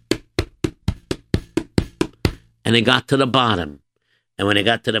 And they got to the bottom. And when they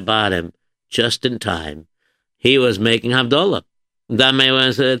got to the bottom, just in time, he was making Havdalah. Dan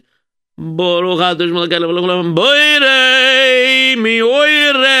Menuel said, Baruch Adosh Melech Haolam, Boirei mi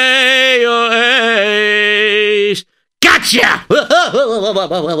oirei oeis. Gotcha!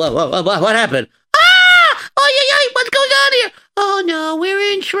 What happened? Oh, what's going on here? Oh, no, we're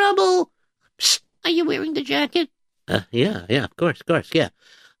in trouble. Psst, are you wearing the jacket? Yeah, of course, yeah.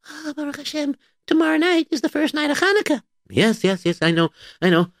 Oh, Baruch Hashem, tomorrow night is the first night of Hanukkah. Yes, I know.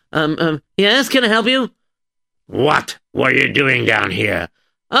 Yes, can I help you? What were you doing down here?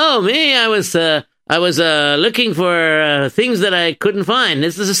 Oh, me, I was looking for things that I couldn't find.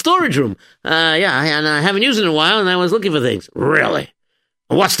 This is a storage room. Yeah, and I haven't used it in a while, and I was looking for things. Really?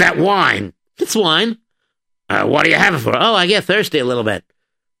 What's that wine? It's wine. What do you have it for? Oh, I get thirsty a little bit.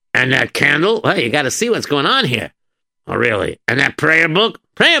 And that candle? Well, you got to see what's going on here. Oh, really? And that prayer book?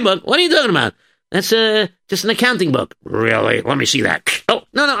 Prayer book? What are you talking about? That's just an accounting book. Really? Let me see that. Oh,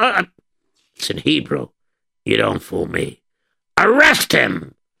 no. It's in Hebrew. You don't fool me. Arrest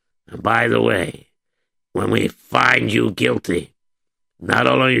him! And by the way, when we find you guilty, not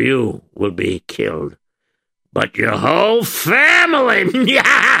only you will be killed, but your whole family.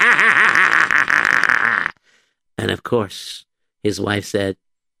 And of course, his wife said,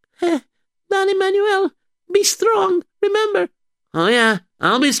 Don Emmanuel, be strong, remember. Oh, yeah,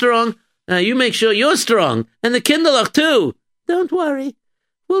 I'll be strong. You make sure you're strong, and the Kinderlach, too. Don't worry.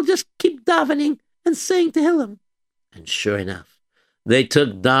 We'll just keep davening and saying Tehillim. And sure enough, they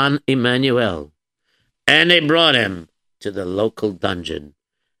took Don Emmanuel, and they brought him to the local dungeon,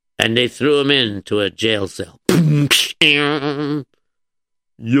 and they threw him into a jail cell. You're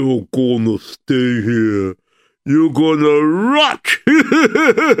gonna stay here. You're gonna rot.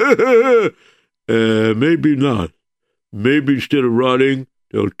 Maybe not. Maybe instead of rotting,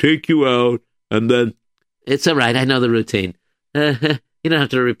 they'll take you out, and then... It's all right, I know the routine. You don't have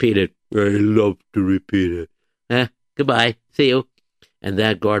to repeat it. I love to repeat it. Goodbye. See you. And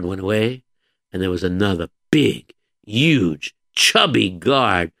that guard went away, and there was another big, huge, chubby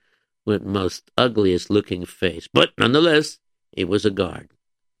guard with most ugliest looking face. But nonetheless, he was a guard.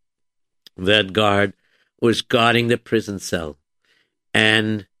 That guard was guarding the prison cell,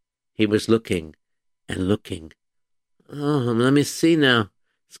 and he was looking and looking. Oh, let me see now.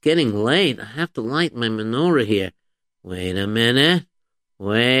 It's getting late. I have to light my menorah here. Wait a minute.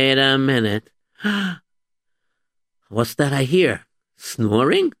 What's that I hear?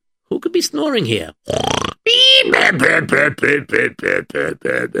 Snoring? Who could be snoring here? Oh,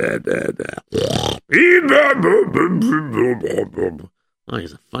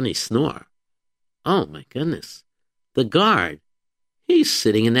 he's a funny snore. Oh, my goodness. The guard. He's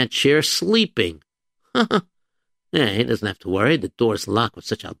sitting in that chair sleeping. Yeah, he doesn't have to worry. The door's locked with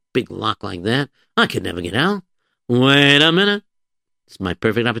such a big lock like that. I could never get out. Wait a minute. It's my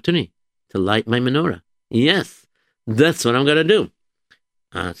perfect opportunity to light my menorah. Yes, that's what I'm going to do.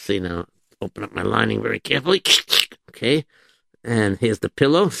 Let's see now. Open up my lining very carefully. Okay. And here's the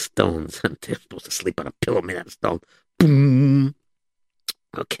pillow. Stones. I'm supposed to sleep on a pillow made out of stone. Boom.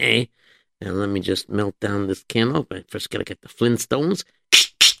 Okay. And let me just melt down this candle. But first, got to get the Flintstones.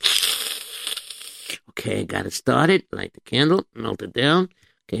 Okay, got it started. Light the candle. Melt it down.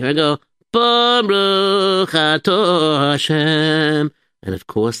 Okay, here I go. Baruch Atah Hashem. And of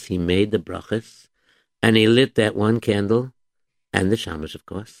course, he made the brachas. And he lit that one candle. And the shamash, of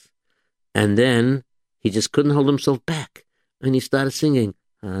course. And then he just couldn't hold himself back. And he started singing,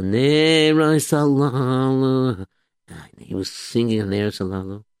 Nera Salalu. He was singing Nera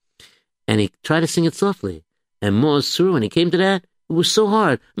Salalu. And he tried to sing it softly. And Ma'asur, when he came to that, it was so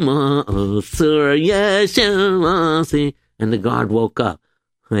hard. Ma'asur, yes, and the guard woke up.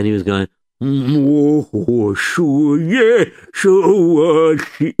 And he was going, oh, sure, yeah, so,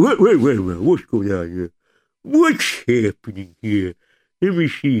 wait, what's going on here? What's happening here? Let me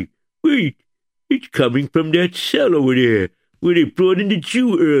see. Wait, it's coming from that cell over there, where they brought in the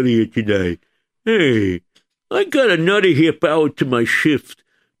Jew earlier tonight. Hey, I got another half hour to my shift.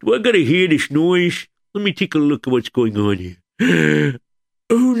 Do I gotta hear this noise? Let me take a look at what's going on here.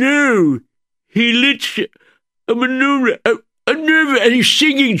 Oh no! He lit a menorah, a nerve, and he's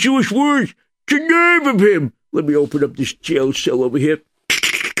singing Jewish words. The nerve of him! Let me open up this jail cell over here.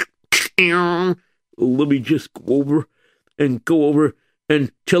 Let me just go over and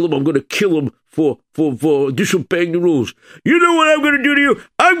tell him I'm going to kill him for disobeying the rules. You know what I'm going to do to you?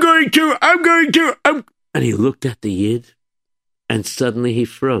 I'm going to. And he looked at the Yid, and suddenly he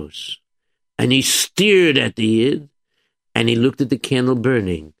froze. And he stared at the Yid, and he looked at the candle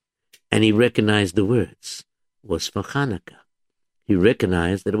burning, and he recognized the words. It was for Hanukkah. He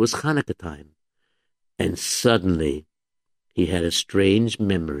recognized that it was Hanukkah time. And suddenly, he had a strange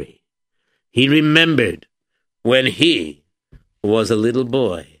memory. He remembered when he was a little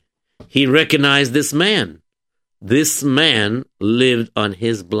boy. He recognized this man. This man lived on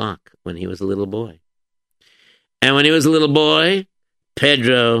his block when he was a little boy. And when he was a little boy,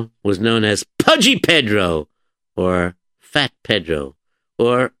 Pedro was known as Pudgy Pedro, or Fat Pedro,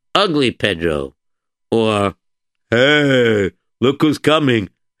 or Ugly Pedro, or, hey, look who's coming,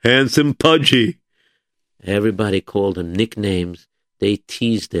 Handsome Pudgy. Everybody called him nicknames. They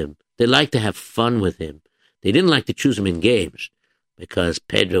teased him. They liked to have fun with him. They didn't like to choose him in games because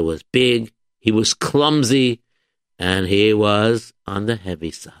Pedro was big, he was clumsy, and he was on the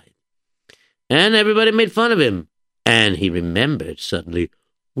heavy side. And everybody made fun of him. And he remembered suddenly,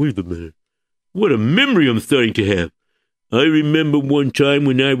 wait a minute, what a memory I'm starting to have. I remember one time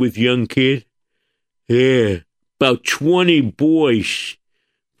when I was a young kid, about 20 boys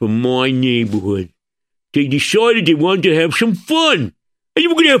from my neighborhood, they decided they wanted to have some fun. And you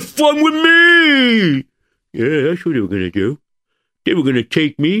were going to have fun with me. Yeah, that's what they were going to do. They were going to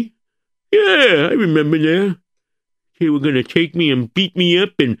take me. Yeah, I remember now. They were going to take me and beat me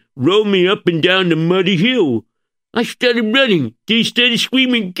up and roll me up and down the muddy hill. I started running. They started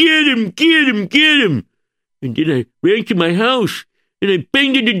screaming, get him, get him, get him. And then I ran to my house and I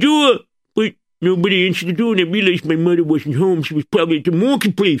banged at the door. But nobody answered the door and I realized my mother wasn't home. She was probably at the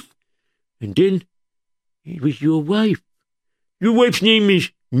marketplace. And then it was your wife. Your wife's name is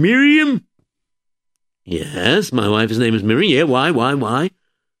Miriam? Yes, my wife's name is Miriam. Yeah, why?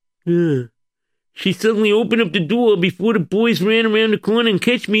 Yeah. She suddenly opened up the door before the boys ran around the corner and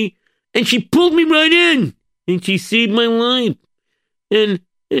catch me, and she pulled me right in, and she saved my life. And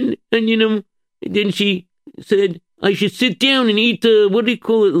you know, then she said I should sit down and eat, what do you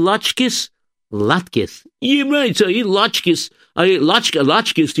call it, latkes? Latkes. Yeah, right, so I ate latkes. I ate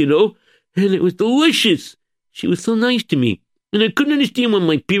latkes, you know, and it was delicious. She was so nice to me. And I couldn't understand why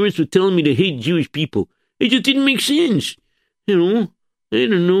my parents were telling me to hate Jewish people. It just didn't make sense. You know, I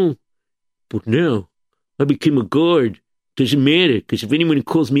don't know. But now, I became a guard. Doesn't matter, because if anyone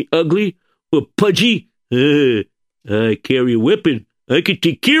calls me ugly or pudgy, I carry a weapon. I could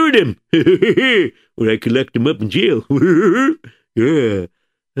take care of them. Or I could lock them up in jail. Yeah.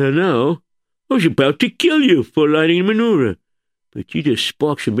 And now, I was about to kill you for lighting a menorah. But you just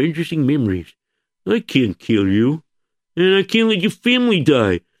sparked some interesting memories. I can't kill you. And I can't let your family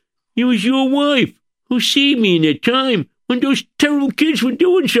die. It was your wife who saved me in that time when those terrible kids were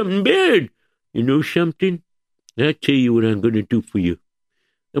doing something bad. You know something? I'll tell you what I'm going to do for you.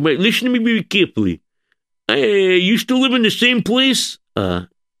 All right, listen to me very carefully. You still live in the same place?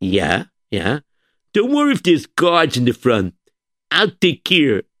 Yeah. Don't worry if there's guards in the front. I'll take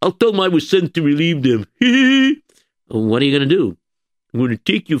care. I'll tell them I was sent to relieve them. What are you going to do? I'm going to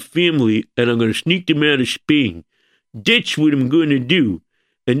take your family and I'm going to sneak them out of Spain. That's what I'm going to do.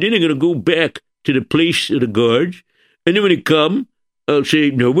 And then I'm going to go back to the place of the guards. And then when they come, I'll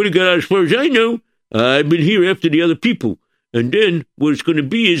say, nobody got out as far as I know. I've been here after the other people. And then what it's going to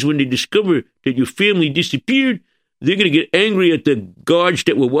be is when they discover that your family disappeared, they're going to get angry at the guards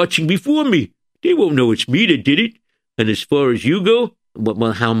that were watching before me. They won't know it's me that did it. And as far as you go,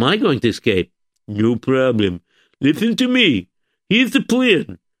 well, how am I going to escape? No problem. Listen to me. Here's the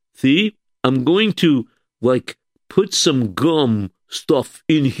plan. See, I'm going to, put some gum stuff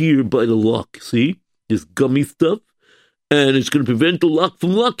in here by the lock. See? This gummy stuff. And it's going to prevent the lock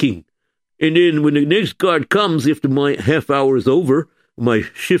from locking. And then when the next guard comes, after my half hour is over, my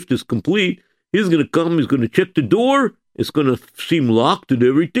shift is complete, he's going to come, he's going to check the door, it's going to seem locked and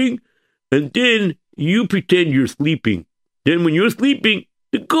everything, and then you pretend you're sleeping. Then when you're sleeping,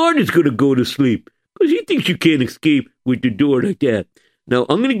 the guard is going to go to sleep because he thinks you can't escape with the door like that. Now,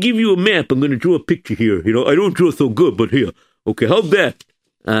 I'm going to give you a map. I'm going to draw a picture here. You know, I don't draw so good, but here. Okay, how's that?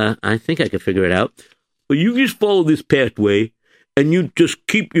 I think I can figure it out. Well, you just follow this pathway, and you just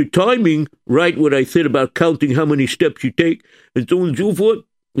keep your timing right what I said about counting how many steps you take, and so on and so forth.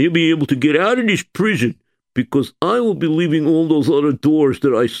 You'll be able to get out of this prison because I will be leaving all those other doors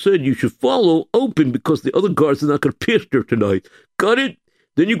that I said you should follow open because the other guards are not going to pass there tonight. Got it?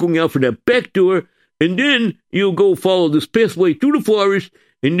 Then you're going out for that back door, and then you'll go follow this pathway through the forest,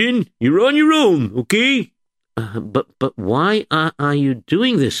 and then you're on your own, okay? But why are you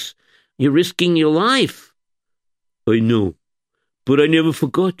doing this? You're risking your life. I know, but I never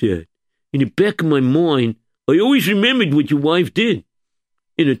forgot that. In the back of my mind, I always remembered what your wife did.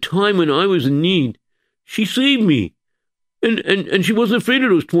 In a time when I was in need, she saved me. And she wasn't afraid of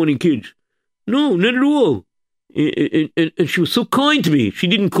those 20 kids. No, not at all. And she was so kind to me. She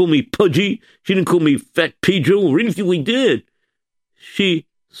didn't call me Pudgy. She didn't call me Fat Pedro or anything like that. She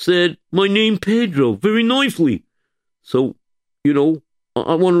said my name Pedro very nicely. So, you know,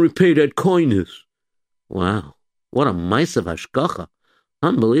 I want to repay that kindness. Wow. What a ma'asav hashgacha.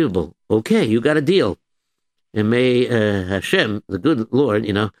 Unbelievable. Okay, you got a deal. And may Hashem, the good Lord,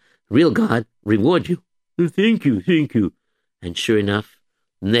 you know, real God, reward you. Thank you. And sure enough,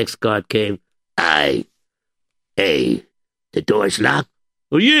 the next guard came. Hey, the door's locked?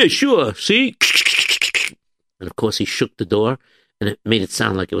 Oh, yeah, sure. See? And of course, he shook the door, and it made it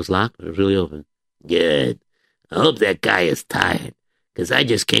sound like it was locked, but it was really open. Good. I hope that guy is tired, because I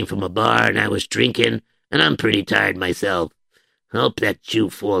just came from a bar and I was drinking, and I'm pretty tired myself. I hope that Jew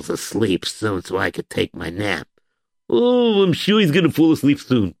falls asleep soon so I could take my nap. Oh, I'm sure he's going to fall asleep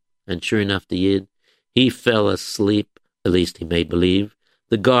soon. And sure enough, the Yid, he fell asleep, at least he made believe.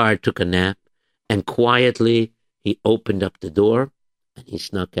 The guard took a nap, and quietly he opened up the door, and he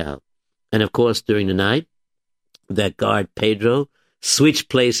snuck out. And of course, during the night, that guard, Pedro, switched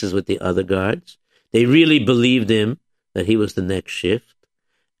places with the other guards. They really believed him that he was the next shift.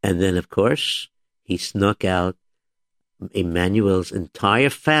 And then, of course, he snuck out. Emmanuel's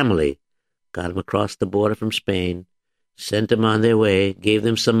entire family got him across the border from Spain, sent them on their way, gave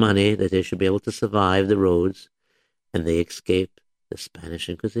them some money that they should be able to survive the roads, and they escaped the Spanish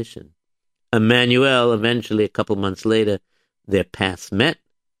Inquisition. Emmanuel, eventually, a couple months later, their paths met,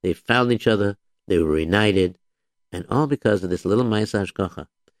 they found each other, they were reunited, and all because of this little ma'asav hashgacha.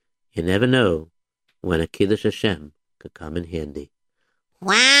 You never know when a Kiddush Hashem could come in handy.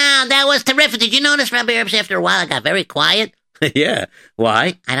 Wow, that was terrific. Did you notice, Rabbi Herbst, after a while I got very quiet? Yeah,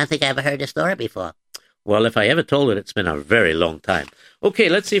 why? I don't think I ever heard this story before. Well, if I ever told it, it's been a very long time. Okay,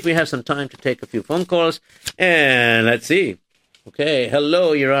 let's see if we have some time to take a few phone calls. And let's see. Okay,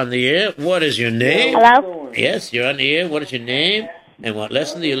 hello, you're on the air. What is your name? Hello? Yes, you're on the air. What is your name? And what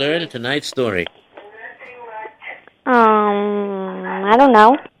lesson do you learn in tonight's story? I don't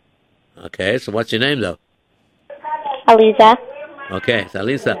know. Okay, so what's your name, though? Aliza. Okay, so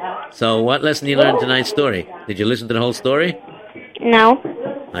Lisa. So what lesson did you learn in tonight's story? Did you listen to the whole story? No.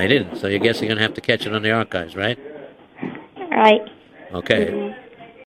 I didn't. So you guess you're going to have to catch it on the archives, right? Right. Okay.